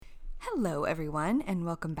Hello, everyone, and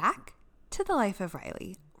welcome back to The Life of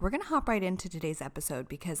Riley. We're going to hop right into today's episode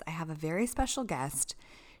because I have a very special guest.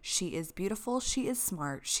 She is beautiful, she is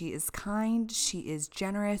smart, she is kind, she is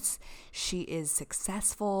generous, she is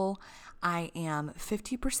successful. I am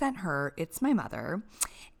 50% her, it's my mother,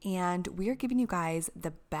 and we are giving you guys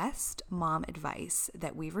the best mom advice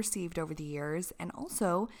that we've received over the years and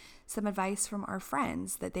also some advice from our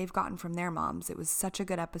friends that they've gotten from their moms. It was such a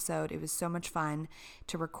good episode. It was so much fun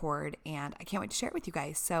to record, and I can't wait to share it with you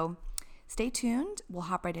guys. So stay tuned. We'll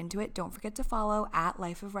hop right into it. Don't forget to follow at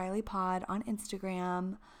Life of Riley Pod on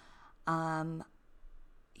Instagram.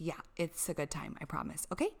 Yeah, it's a good time, I promise.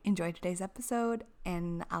 Okay, enjoy today's episode,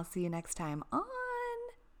 and I'll see you next time on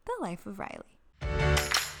The Life of Riley.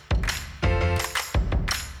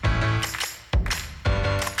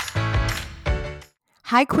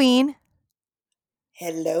 Hi, Queen.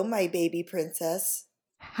 Hello, my baby princess.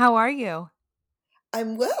 How are you?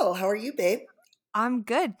 I'm well. How are you, babe? I'm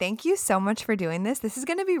good. Thank you so much for doing this. This is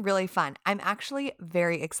going to be really fun. I'm actually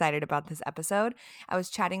very excited about this episode. I was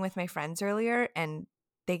chatting with my friends earlier and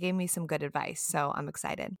they gave me some good advice, so I'm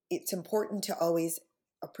excited. It's important to always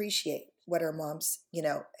appreciate what our moms,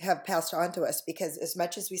 have passed on to us because as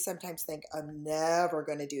much as we sometimes think, I'm never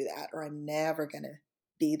going to do that or I'm never going to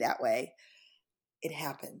be that way, it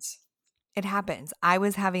happens. It happens. I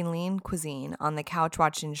was having lean cuisine on the couch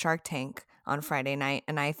watching Shark Tank on Friday night,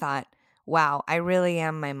 and I thought, wow, I really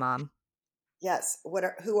am my mom. Yes. Who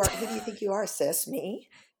do you think you are, sis? Me?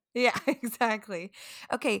 Yeah, exactly.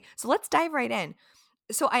 Okay, so let's dive right in.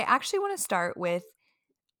 So I actually want to start with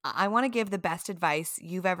I want to give the best advice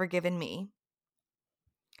you've ever given me.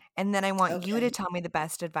 And then I want you to Okay. tell me the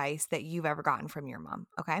best advice that you've ever gotten from your mom.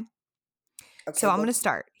 Okay. So Okay. I'm going to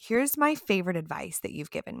start. Here's my favorite advice that you've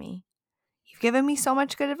given me. You've given me so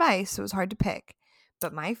much good advice, so it was hard to pick.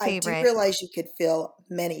 But my I do favorite, realize you could fill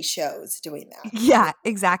many shows doing that. yeah,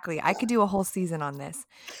 exactly. I Yeah. could do a whole season on this.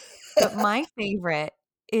 But my favorite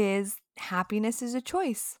is happiness is a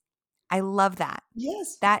choice. I love that.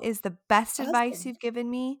 Yes. That is the best advice Awesome. you've given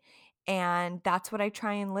me. And that's what I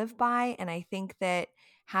try and live by. And I think that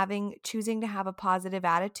choosing to have a positive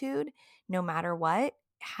attitude, no matter what,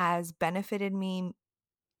 has benefited me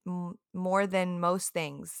more than most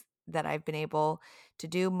things that I've been able to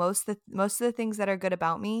do. Most of the things that are good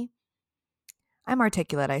about me, I'm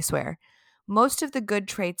articulate, I swear. Most of the good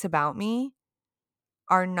traits about me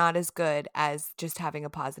are not as good as just having a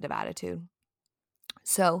positive attitude.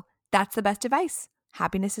 So that's the best advice.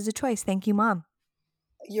 Happiness is a choice. Thank you, Mom.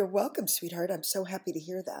 You're welcome, sweetheart. I'm so happy to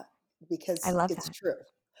hear that I because love it's that. true.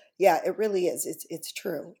 Yeah, it really is. It's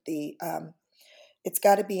true. It's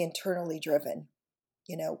got to be internally driven.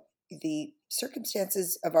 You know, the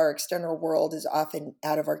circumstances of our external world is often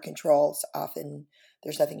out of our controls. Often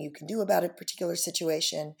there's nothing you can do about a particular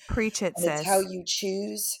situation, Preach it, and it's sis. how you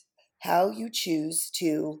choose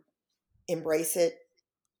to embrace it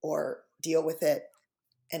or deal with it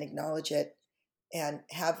and acknowledge it and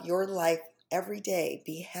have your life every day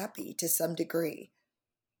be happy to some degree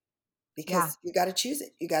Yeah. because you got to choose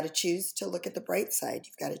it. You got to choose to look at the bright side.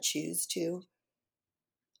 You've got to choose to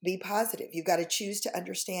be positive. You've got to choose to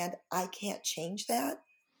understand I can't change that.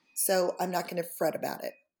 So I'm not going to fret about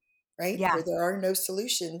it, right? Where Yeah. there are no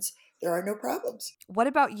solutions, there are no problems. What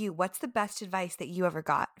about you? What's the best advice that you ever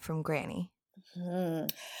got from Granny? Hmm.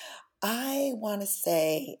 I want to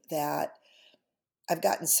say that I've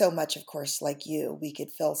gotten so much, of course, like you, we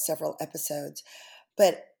could fill several episodes.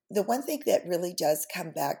 But the one thing that really does come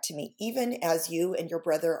back to me, even as you and your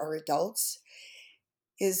brother are adults,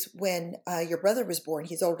 is when your brother was born.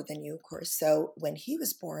 He's older than you, of course. So when he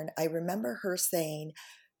was born, I remember her saying,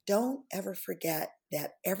 don't ever forget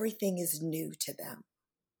that everything is new to them.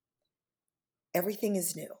 Everything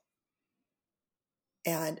is new.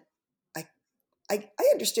 And I, I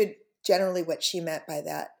understood generally what she meant by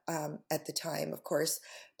that at the time, of course,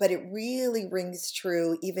 but it really rings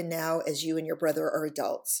true even now as you and your brother are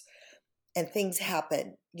adults and things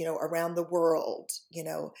happen, around the world,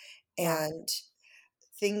 Yeah. and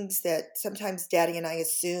things that sometimes daddy and I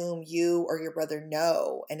assume you or your brother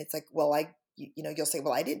know. And it's like, well, you'll say,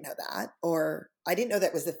 well, I didn't know that, or I didn't know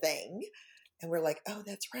that was a thing. And we're like, oh,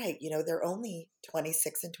 that's right. They're only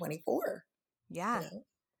 26 and 24, you Yeah. know?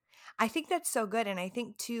 I think that's so good. And I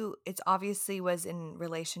think too, it's obviously was in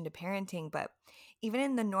relation to parenting, but even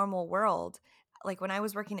in the normal world, like when I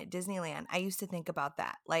was working at Disneyland, I used to think about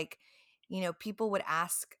that. Like, people would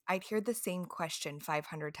ask, I'd hear the same question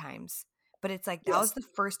 500 times, but it's like that was Yes, the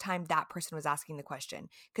first time that person was asking the question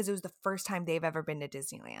because it was the first time they've ever been to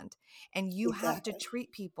Disneyland. And you have to exactly.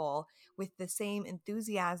 treat people with the same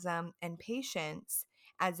enthusiasm and patience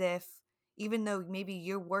as if, even though maybe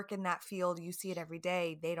you work in that field, you see it every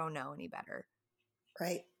day, they don't know any better.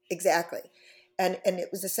 Right. Exactly. And it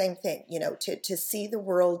was the same thing, to see the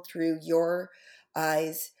world through your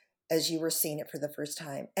eyes as you were seeing it for the first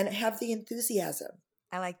time and have the enthusiasm.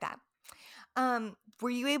 I like that. Were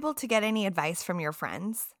you able to get any advice from your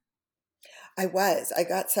friends? I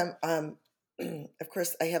got some, of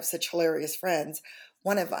course, I have such hilarious friends.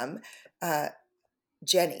 One of them,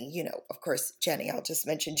 Jenny, of course, Jenny, I'll just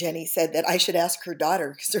mention Jenny said that I should ask her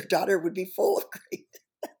daughter because her daughter would be full of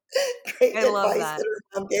great I love advice that. that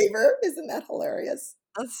her mom gave her. Isn't that hilarious?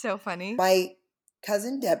 That's so funny. My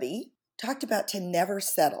cousin Debbie talked about to never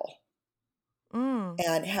settle Mm,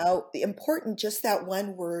 and how important just that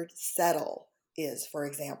one word settle is, for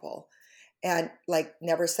example. And like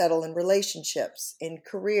never settle in relationships, in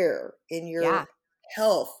career, in yeah. your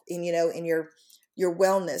health, in your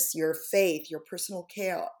wellness, your faith, your personal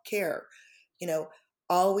care. You know,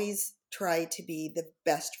 always try to be the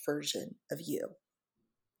best version of you.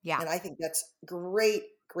 Yeah. And I think that's great,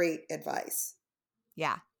 great advice.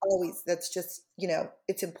 Yeah. Always, that's just,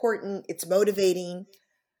 it's important, it's motivating,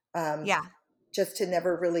 um, Yeah. just to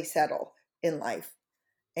never really settle in life.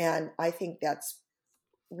 And I think that's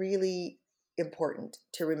really important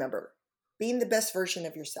to remember. Being the best version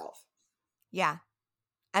of yourself. Yeah.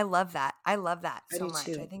 I love that. I love that I so do much.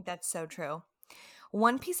 I too. think that's so true.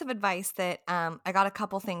 One piece of advice that I got a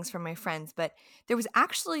couple things from my friends, but there was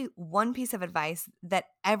actually one piece of advice that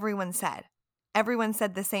everyone said. Everyone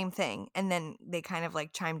said the same thing, and then they kind of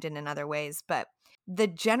like chimed in other ways. But the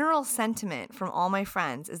general sentiment from all my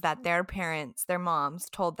friends is that their parents, their moms,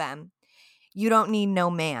 told them, "You don't need no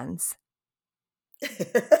mans."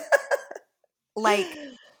 Like,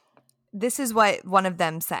 this is what one of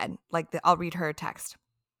them said. Like, I'll read her text.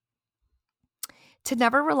 To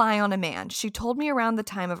never rely on a man. She told me around the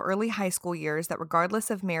time of early high school years that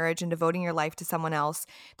regardless of marriage and devoting your life to someone else,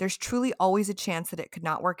 there's truly always a chance that it could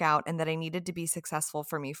not work out and that I needed to be successful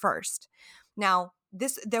for me first. Now,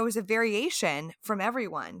 there was a variation from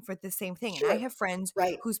everyone for the same thing. And I Sure. have friends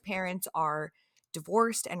Right. whose parents are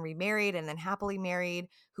divorced and remarried and then happily married,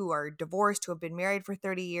 who are divorced, who have been married for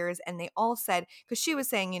 30 years. And they all said, because she was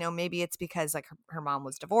saying, maybe it's because like her mom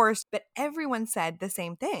was divorced, but everyone said the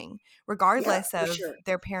same thing Yeah, regardless for of sure.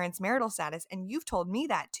 their parents' marital status. And you've told me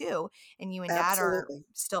that too. And you and dad are Absolutely.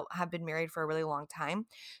 still have been married for a really long time.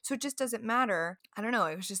 So it just doesn't matter. I don't know.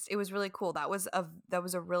 It was really cool. That was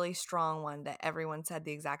a really strong one that everyone said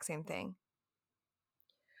the exact same thing.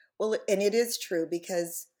 Well, and it is true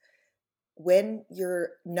because when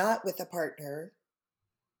you're not with a partner,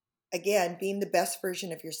 again, being the best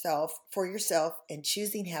version of yourself for yourself and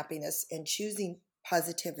choosing happiness and choosing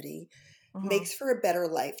positivity Mm-hmm. makes for a better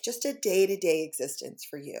life, just a day to day existence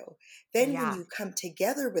for you. Then when Yeah. you come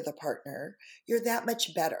together with a partner, you're that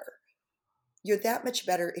much better. You're that much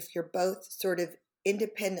better if you're both sort of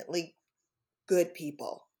independently good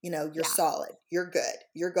people. You're Yeah. solid, you're good,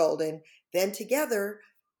 you're golden. Then together,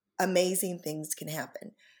 amazing things can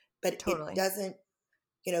happen. But it Totally. doesn't,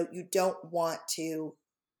 you don't want to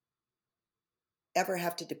ever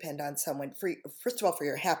have to depend on someone for, first of all, for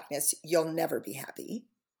your happiness. You'll never be happy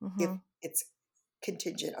if Mm-hmm. it's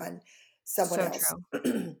contingent on someone So else,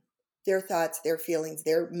 true. their thoughts, their feelings,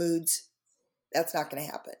 their moods. That's not going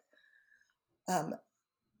to happen. Um,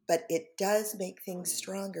 but it does make things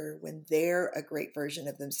stronger when they're a great version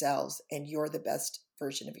of themselves and you're the best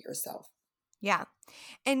version of yourself. Yeah.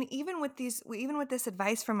 And even with this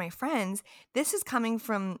advice from my friends, this is coming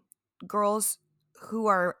from girls who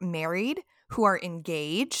are married, who are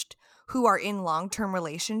engaged, who are in long-term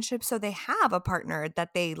relationships. So they have a partner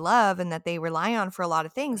that they love and that they rely on for a lot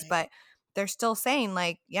of things, Right. but they're still saying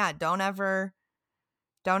like, yeah, don't ever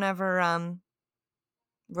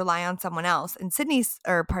rely on someone else. And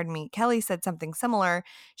Kelly said something similar.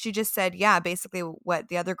 She just said, yeah, basically what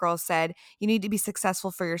the other girls said, you need to be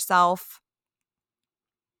successful for yourself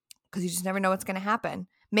because you just never know what's going to happen.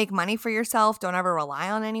 Make money for yourself. Don't ever rely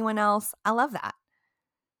on anyone else. I love that.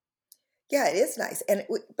 Yeah, it is nice.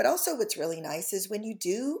 But also what's really nice is when you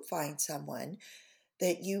do find someone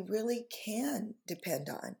that you really can depend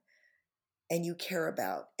on and you care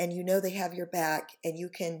about and they have your back and you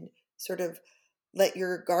can sort of let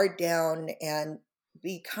your guard down and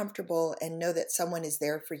be comfortable and know that someone is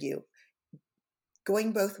there for you.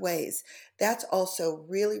 Going both ways. That's also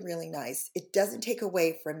really, really nice. It doesn't take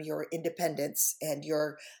away from your independence and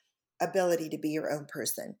your ability to be your own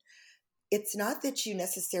person. It's not that you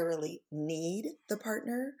necessarily need the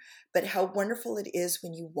partner, but how wonderful it is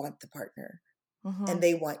when you want the partner Mm-hmm. and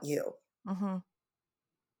they want you, Mm-hmm.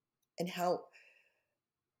 and how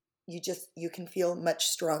you can feel much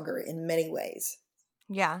stronger in many ways.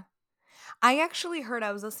 Yeah. I actually heard,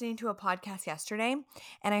 I was listening to a podcast yesterday,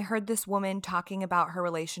 and I heard this woman talking about her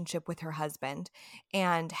relationship with her husband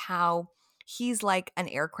and how he's like an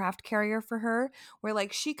aircraft carrier for her, where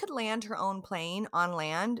like she could land her own plane on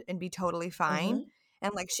land and be totally fine. Hmm.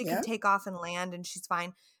 And like she could Yeah, take off and land and she's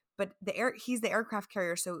fine. But he's the aircraft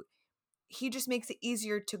carrier. So he just makes it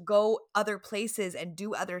easier to go other places and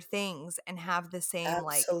do other things and have the same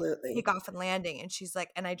like absolutely. takeoff and landing. And she's like,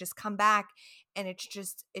 and I just come back and it's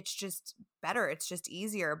just better. It's just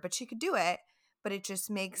easier. But she could do it, but it just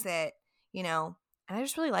makes it, and I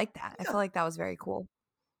just really like that. I feel Yeah. like that was very cool.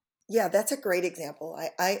 Yeah, that's a great example.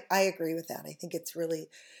 I agree with that. I think it's really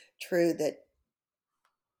true that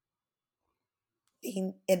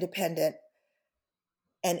being independent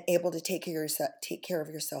and able to take care of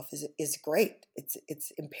yourself is great.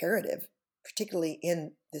 It's imperative, particularly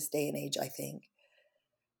in this day and age, I think.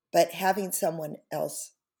 But having someone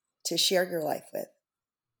else to share your life with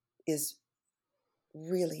is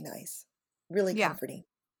really nice, really Yeah. comforting.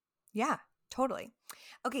 Yeah, totally.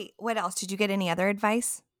 Okay. What else? Did you get any other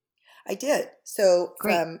advice? I did. So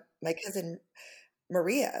Great. from my cousin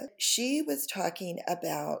Maria, she was talking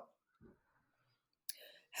about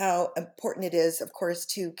how important it is, of course,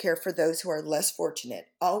 to care for those who are less fortunate.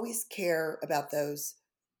 Always care about those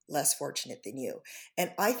less fortunate than you.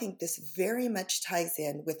 And I think this very much ties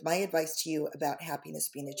in with my advice to you about happiness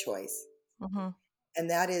being a choice. Mm-hmm. And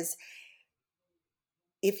that is,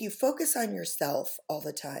 if you focus on yourself all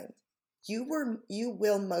the time, you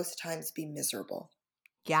will most times be miserable.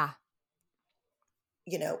 Yeah.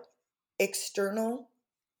 You know, external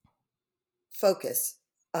focus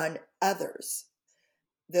on others,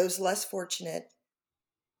 those less fortunate,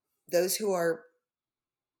 those who are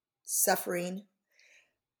suffering,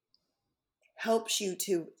 helps you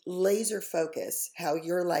to laser focus how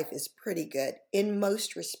your life is pretty good in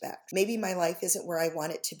most respects. Maybe my life isn't where I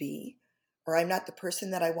want it to be, or I'm not the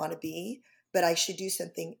person that I want to be, but I should do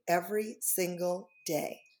something every single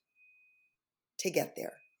day to get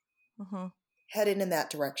there, Mm-hmm. headed in that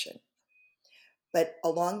direction. But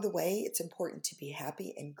along the way, it's important to be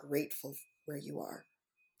happy and grateful where you are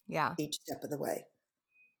Yeah. each step of the way.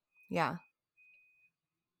 Yeah.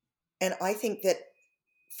 And I think that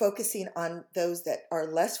focusing on those that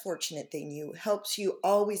are less fortunate than you helps you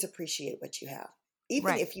always appreciate what you have.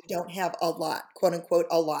 Even Right. if you don't have a lot, quote unquote,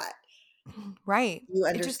 a lot, Right.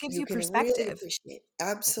 It just gives you you can really perspective. appreciate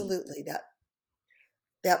absolutely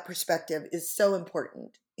that perspective is so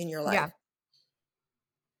important in your life. Yeah.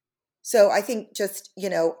 So I think just,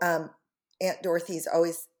 Aunt Dorothy's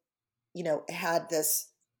always, had this,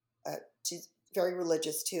 she's very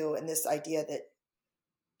religious too. And this idea that,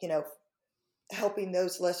 you know, helping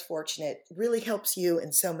those less fortunate really helps you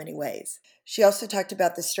in so many ways. She also talked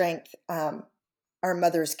about the strength our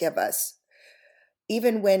mothers give us,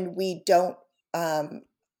 even when we don't, when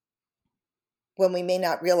we may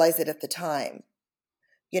not realize it at the time.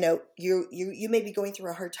 You may be going through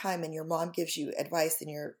a hard time, and your mom gives you advice, and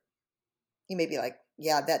you may be like,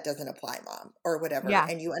 "Yeah, that doesn't apply, mom," or whatever, Yeah.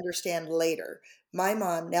 and you understand later. My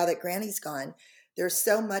mom, now that Granny's gone, there's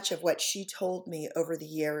so much of what she told me over the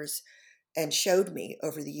years and showed me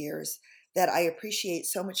over the years that I appreciate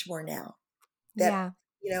so much more now that,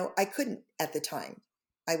 Yeah. I couldn't at the time.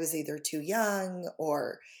 I was either too young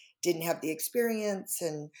or didn't have the experience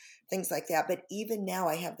and things like that. But even now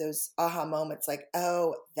I have those aha moments like,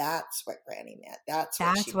 oh, that's what Granny meant. That's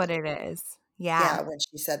what she That's what meant. it is. Yeah. Yeah, when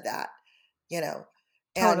she said that, you know.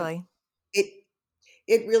 And Totally. it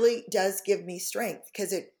it really does give me strength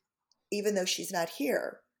because it even though she's not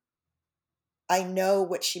here, I know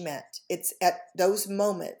what she meant. It's at those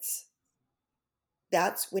moments,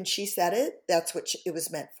 that's when she said it, that's what it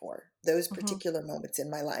was meant for. Those Hmm. particular moments in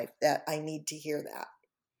my life that I need to hear that.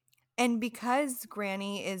 And because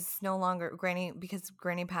because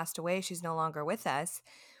Granny passed away, she's no longer with us.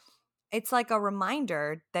 It's like a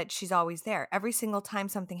reminder that she's always there. Every single time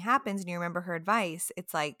something happens and you remember her advice,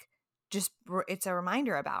 it's like it's a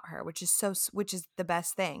reminder about her, which is the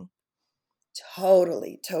best thing.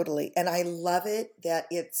 Totally, totally. And I love it that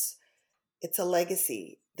it's a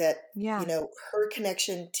legacy that, Yeah. her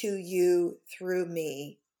connection to you through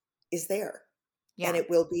me is there. And Yeah. it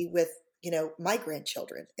will be with, my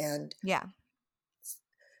grandchildren. And Yeah.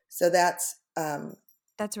 so that's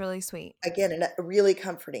That's really sweet. again really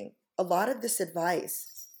comforting. A lot of this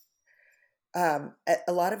advice, a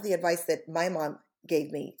lot of the advice that my mom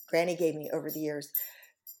gave me, Granny gave me over the years,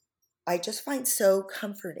 I just find so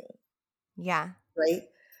comforting, Yeah. right?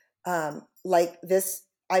 Like this,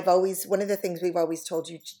 I've always, one of the things we've always told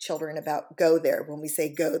you children about go there, when we say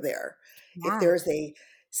go there, if Yeah. there's a,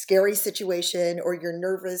 scary situation, or you're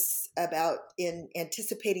nervous about in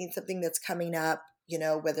anticipating something that's coming up,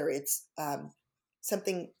 whether it's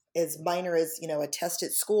something as minor as, a test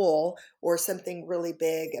at school, or something really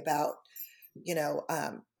big about, you know,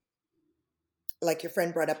 um, like your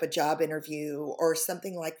friend brought up a job interview or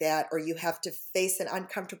something like that, or you have to face an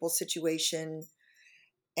uncomfortable situation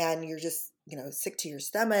and you're just, sick to your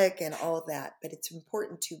stomach and all of that. But it's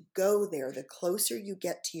important to go there. The closer you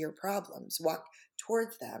get to your problems, walk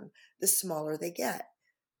towards them, the smaller they get.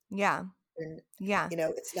 Yeah. And, Yeah.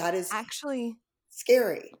 it's not as Actually,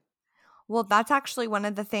 scary. well, that's actually one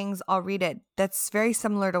of the things, I'll read it. That's very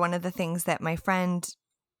similar to one of the things that my friend,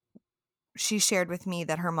 she shared with me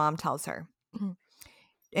that her mom tells her.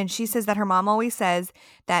 And she says that her mom always says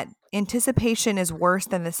that anticipation is worse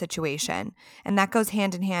than the situation. And that goes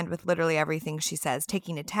hand in hand with literally everything she says: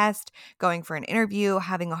 taking a test, going for an interview,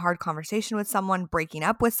 having a hard conversation with someone, breaking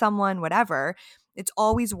up with someone, whatever. It's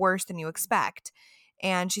always worse than you expect.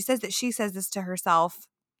 And she says that she says this to herself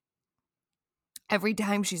every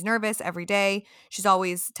time she's nervous, every day. She's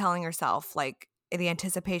always telling herself, like, the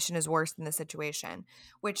anticipation is worse than the situation,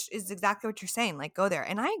 which is exactly what you're saying. Like, go there.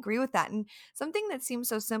 And I agree with that. And something that seems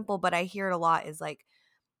so simple, but I hear it a lot, is like,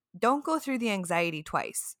 don't go through the anxiety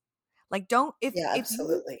twice. Like, don't, Yeah,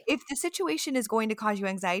 absolutely. if the situation is going to cause you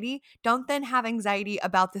anxiety, don't then have anxiety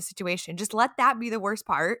about the situation. Just let that be the worst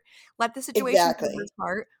part. Let the situation be the Exactly. worst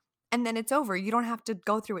part. And then it's over. You don't have to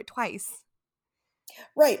go through it twice.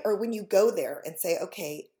 Right. Or when you go there and say,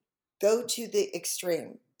 okay, go to the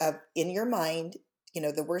extreme of, in your mind,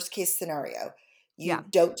 the worst case scenario, Yeah. you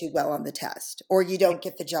don't do well on the test, or you Yeah. don't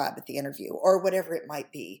get the job at the interview, or whatever it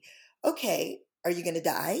might be. Okay, are you going to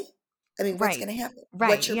die? I mean, what's Right. going to happen? Right.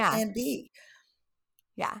 What's your Yeah. plan B?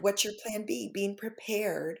 Yeah. What's your plan B? Being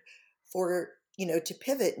prepared for, to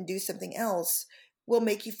pivot and do something else will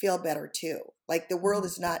make you feel better too. Like, the world Mhm.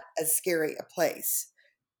 is not as scary a place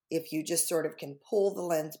if you just sort of can pull the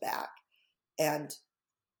lens back and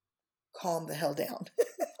calm the hell down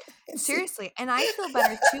and see. Seriously, and I feel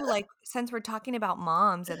better too, like, since we're talking about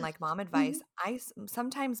moms and, like, mom Mhm. advice,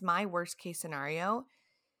 sometimes my worst case scenario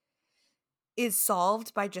is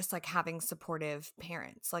solved by just, like, having supportive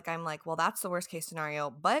parents. Like, I'm like, "Well, that's the worst case scenario,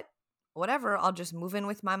 but whatever, I'll just move in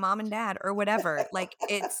with my mom and dad," or whatever. Like,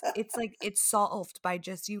 it's like, it's solved by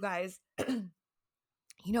just you guys.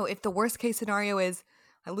 If the worst case scenario is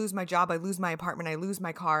I lose my job, I lose my apartment, I lose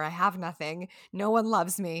my car, I have nothing, no one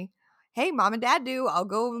loves me. Hey, mom and dad do. I'll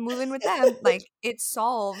go move in with them. Like, it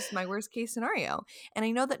solves my worst case scenario. And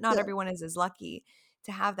I know that not Yeah, everyone is as lucky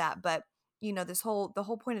to have that, but the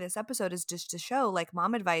whole point of this episode is just to show, like,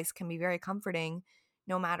 mom advice can be very comforting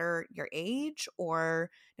no matter your age,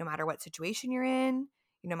 or no matter what situation you're in,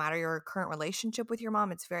 no matter your current relationship with your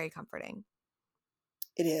mom. It's very comforting.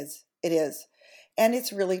 it is. It is. And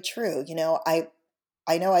it's really true.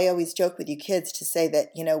 I know I always joke with you kids to say that,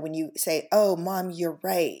 when you say, "Oh, mom, you're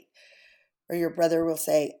right," or your brother will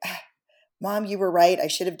say, "Mom, you were right. I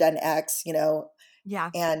should have done X."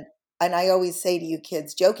 Yeah. And I always say to you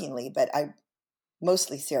kids jokingly, but I'm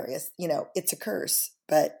mostly serious, it's a curse,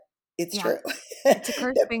 but it's Yeah. true. It's a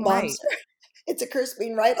curse That being moms right. It's a curse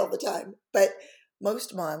being right all the time, but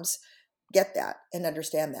most moms get that and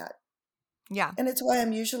understand that. Yeah. And it's why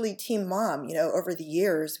I'm usually team mom, over the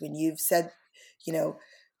years when you've said, you know,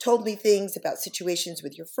 told me things about situations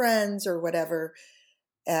with your friends or whatever.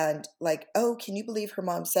 And like, oh, can you believe her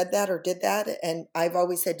mom said that or did that? And I've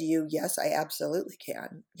always said to you, yes, I absolutely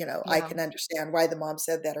can. I Yeah. can understand why the mom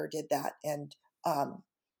said that or did that. And, um,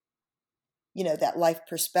 that life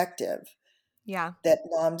perspective Yeah. that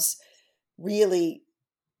moms really,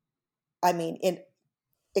 I mean,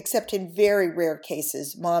 except in very rare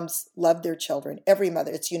cases, moms love their children. Every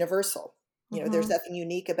mother, it's universal. There's Mhm. nothing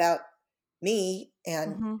unique about me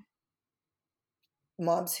and Mhm.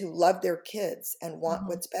 moms who love their kids and want Mhm.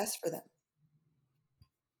 what's best for them.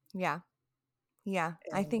 Yeah. Yeah.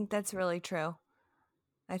 I And think that's really true.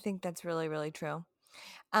 I think that's really, really true.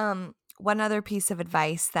 One other piece of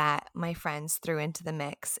advice that my friends threw into the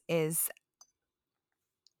mix is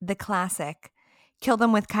the classic: kill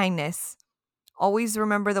them with kindness. Always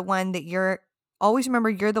remember you're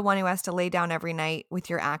the one who has to lay down every night with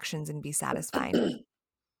your actions and be satisfied.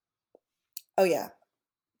 oh yeah,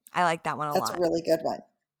 I like that one a that's a lot. really good one.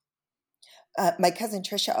 My cousin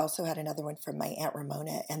Trisha also had another one from my Aunt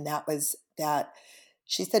Ramona, and that was that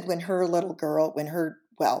she said when her little girl,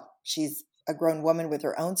 she's a grown woman with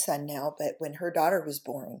her own son now, but when her daughter was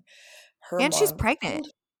born, her And she's mom pregnant.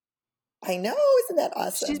 told, I know, isn't that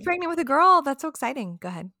She's awesome? pregnant with a girl. That's so exciting. Go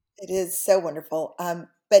ahead. It is so wonderful.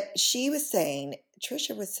 But Trisha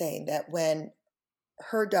was saying that when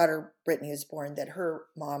her daughter, Brittany, was born, that her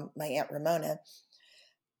mom, my Aunt Ramona,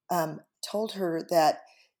 told her that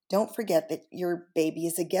don't forget that your baby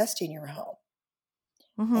is a guest in your home.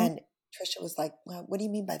 Mm-hmm. And Trisha was like, well, what do you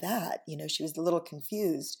mean by that? She was a little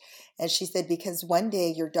confused. And she said, because one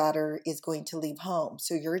day your daughter is going to leave home.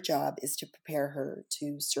 So your job is to prepare her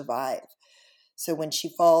to survive. So when she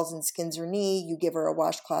falls and skins her knee, you give her a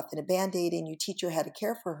washcloth and a Band-Aid and you teach her how to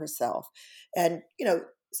care for herself. And,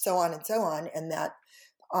 so on and so on. And that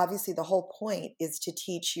obviously the whole point is to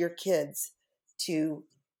teach your kids to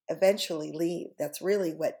eventually leave. That's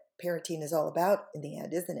really what parenting is all about in the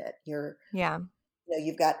end, isn't it?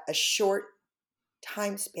 You've got a short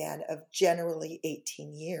time span of generally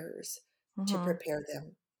 18 years to prepare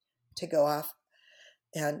them to go off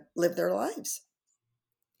and live their lives.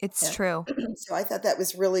 It's true. So I thought that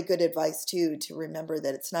was really good advice too, to remember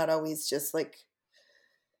that it's not always just like,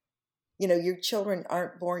 your children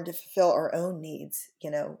aren't born to fulfill our own needs.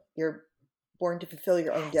 You're born to fulfill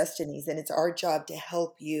your own destinies, and it's our job to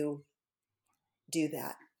help you do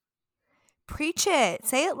that. Preach it.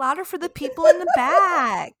 Say it louder for the people in the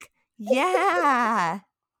back. Yeah.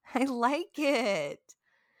 I like it.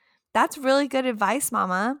 That's really good advice,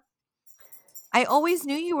 Mama. I always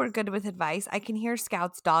knew you were good with advice. I can hear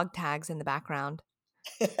Scout's dog tags in the background.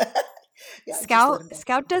 Yeah,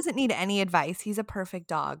 Scout doesn't need any advice. He's a perfect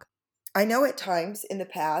dog. I know at times in the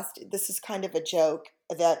past, this is kind of a joke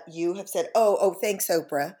that you have said, oh, thanks,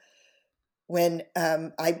 Oprah, when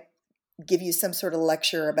I give you some sort of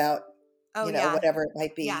lecture about, whatever it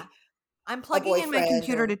might be. Yeah. I'm plugging in my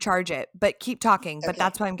computer to charge it, but keep talking. But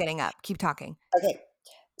that's why I'm getting up. Keep talking. Okay.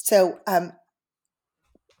 So,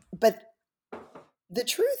 but the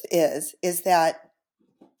truth is that,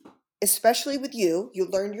 especially with you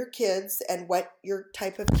learn your kids and what your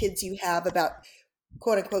type of kids you have about,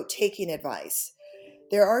 quote unquote, taking advice.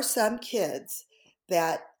 There are some kids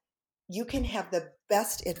that you can have the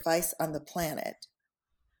best advice on the planet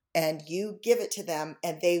and you give it to them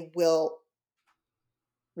and they will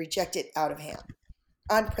reject it out of hand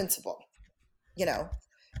on principle,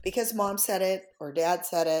 because mom said it or dad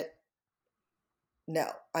said it. No,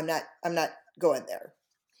 I'm not going there.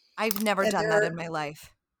 I've never done that in my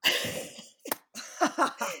life.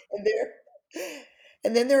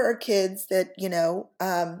 and then there are kids that,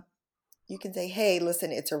 you can say, hey,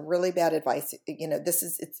 listen, it's a really bad advice.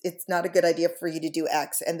 It's not a good idea for you to do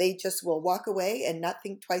X. And they just will walk away and not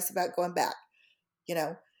think twice about going back.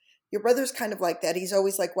 Your brother's kind of like that. He's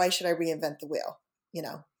always like, why should I reinvent the wheel?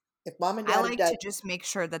 If mom and dad I like to just make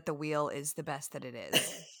sure that the wheel is the best that it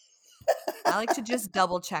is. I like to just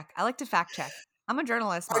double check. I like to fact check. I'm a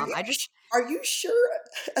journalist, Mom. Are you sure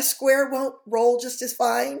a square won't roll just as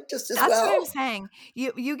fine, just as well? That's what I'm saying.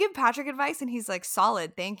 You give Patrick advice and he's like,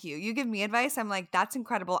 solid, thank you. You give me advice, I'm like, that's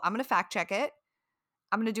incredible. I'm going to fact check it.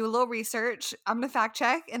 I'm going to do a little research. I'm going to fact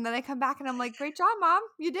check. And then I come back and I'm like, great job, Mom.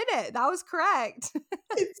 You did it. That was correct.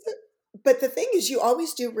 But the thing is, you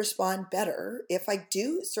always do respond better if I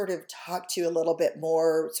do sort of talk to you a little bit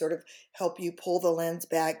more, sort of help you pull the lens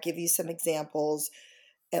back, give you some examples,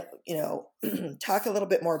 talk a little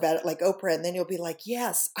bit more about it like Oprah. And then you'll be like,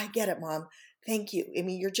 yes, I get it, Mom. Thank you. I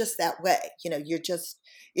mean, you're just that way.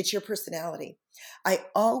 It's your personality. I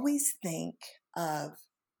always think of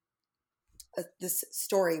this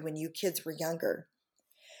story when you kids were younger.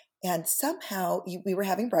 And somehow we were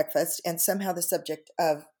having breakfast and somehow the subject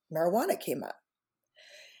of marijuana came up.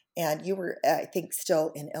 And you were, I think,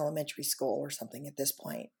 still in elementary school or something at this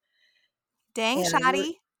point. Dang,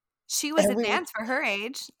 Shotty. She was advanced for her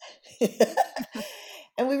age.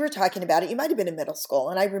 And we were talking about it. You might have been in middle school.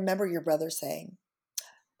 And I remember your brother saying,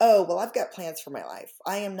 oh, well, I've got plans for my life.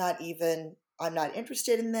 I'm not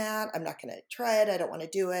interested in that. I'm not going to try it. I don't want to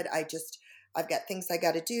do it. I've got things I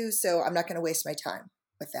got to do. So I'm not going to waste my time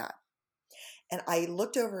with that. And I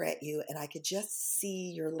looked over at you and I could just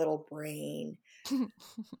see your little brain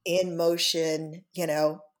in motion,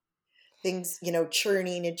 things,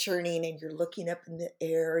 churning and churning, and you're looking up in the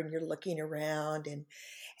air and you're looking around. And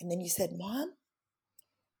then you said, Mom,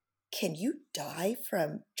 can you die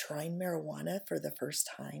from trying marijuana for the first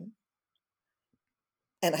time?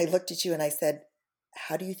 And I looked at you and I said,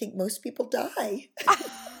 how do you think most people die?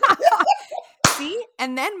 See?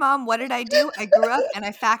 And then, Mom, what did I do? I grew up and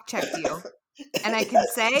I fact checked you. And I can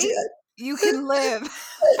say, you can live.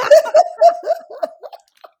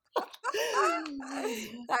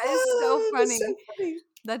 That is so funny.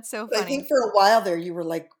 That's so funny. I think for a while there, you were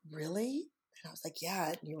like, really? And I was like, yeah.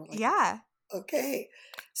 And you were like, yeah. Okay.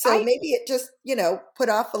 So maybe it just, put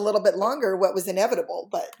off a little bit longer what was inevitable,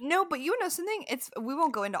 but. No, but you know something? We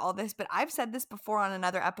won't go into all this, but I've said this before on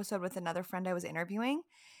another episode with another friend I was interviewing.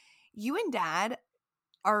 You and Dad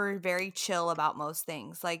are very chill about most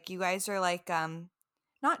things. Like you guys are like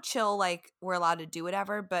not chill like we're allowed to do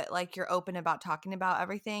whatever, but like you're open about talking about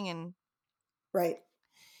everything. And Right.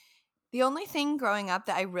 the only thing growing up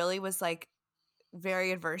that I really was like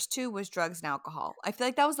very adverse to was drugs and alcohol. I feel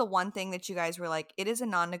like that was the one thing that you guys were like, it is a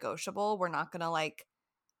non-negotiable. We're not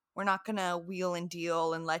gonna wheel and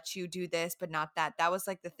deal and let you do this, but not that. That was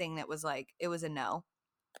like the thing that was like, it was a no.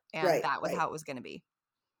 And Right. that was Right. how it was gonna be.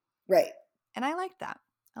 Right. And I like that.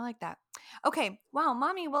 I like that. Okay. Wow,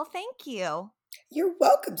 mommy. Well, thank you. You're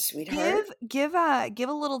welcome, sweetheart. Give a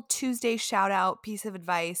little Tuesday shout out piece of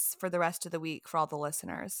advice for the rest of the week for all the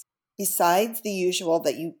listeners. Besides the usual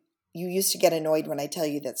that you used to get annoyed when I tell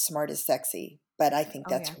you that smart is sexy, but I think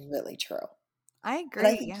Oh that's yeah. really true. I And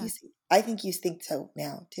agree. Yeah. I think you think so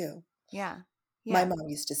now too. Yeah. My Yeah. mom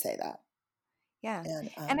used to say that. Yeah. And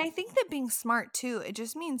And I think that being smart too, it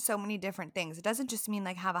just means so many different things. It doesn't just mean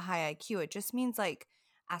like have a high IQ. It just means like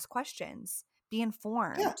ask questions, be yeah,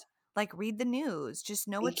 informed, like read the news, just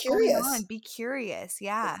know be what's going on, curious. be curious.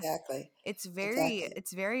 Yeah. Exactly. It's Exactly.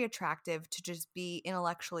 very attractive to just be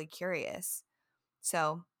intellectually curious.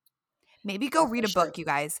 So maybe go Yeah, read for a sure. book, you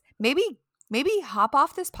guys. Maybe hop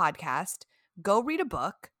off this podcast, go read a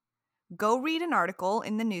book, go read an article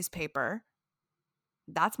in the newspaper.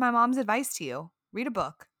 That's my mom's advice to you. Read a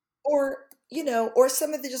book. Or, or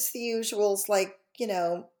some of the just the usuals like,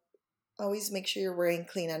 always make sure you're wearing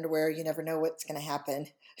clean underwear. You never know what's going to happen.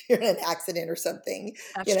 You're in an accident or something,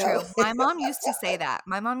 That's true. My mom used to say that.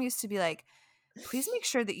 My mom used to be like, please make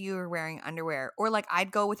sure that you are wearing underwear. Or like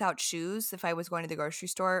I'd go without shoes if I was going to the grocery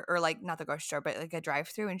store, or like not the grocery store, but like a drive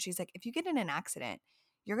through. And she's like, if you get in an accident,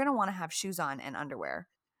 you're going to want to have shoes on and underwear.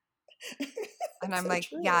 And It's I'm so like,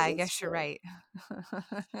 yeah, true. I It's guess you're true. right.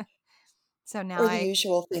 So now Or the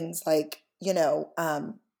usual things like,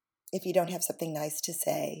 if you don't have something nice to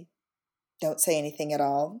say, don't say anything at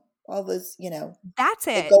all. All those, that's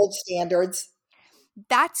the it. gold standards.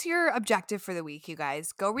 That's your objective for the week, you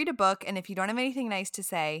guys. Go read a book. And if you don't have anything nice to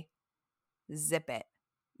say, zip it.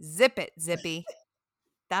 Zip it, Zippy.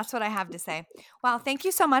 That's what I have to say. Wow, thank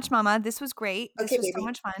you so much, Mama. This was great. This Okay, was so baby.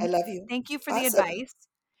 much I fun. love you. Thank you for the Awesome. advice.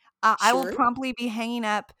 I will Sure. promptly be hanging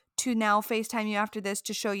up to now FaceTime you after this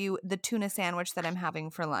to show you the tuna sandwich that I'm having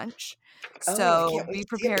for lunch. Oh, I So can't wait be to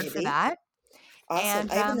see it, prepared for baby. that. Awesome.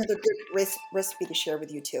 And I have another good recipe to share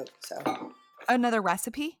with you too. So, another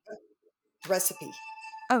recipe. recipe,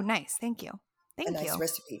 Oh, nice. Thank you. a Thank nice you.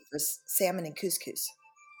 recipe for salmon and couscous.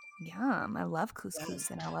 Yum. I love Yum.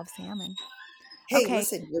 couscous and I love salmon. Hey, Okay.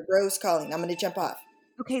 listen, your bro's calling. I'm going to jump off.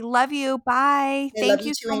 Okay. Love you. Bye. I love Thank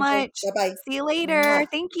you you too, so Angel. much. Bye bye. See you later.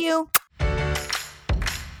 Thank you.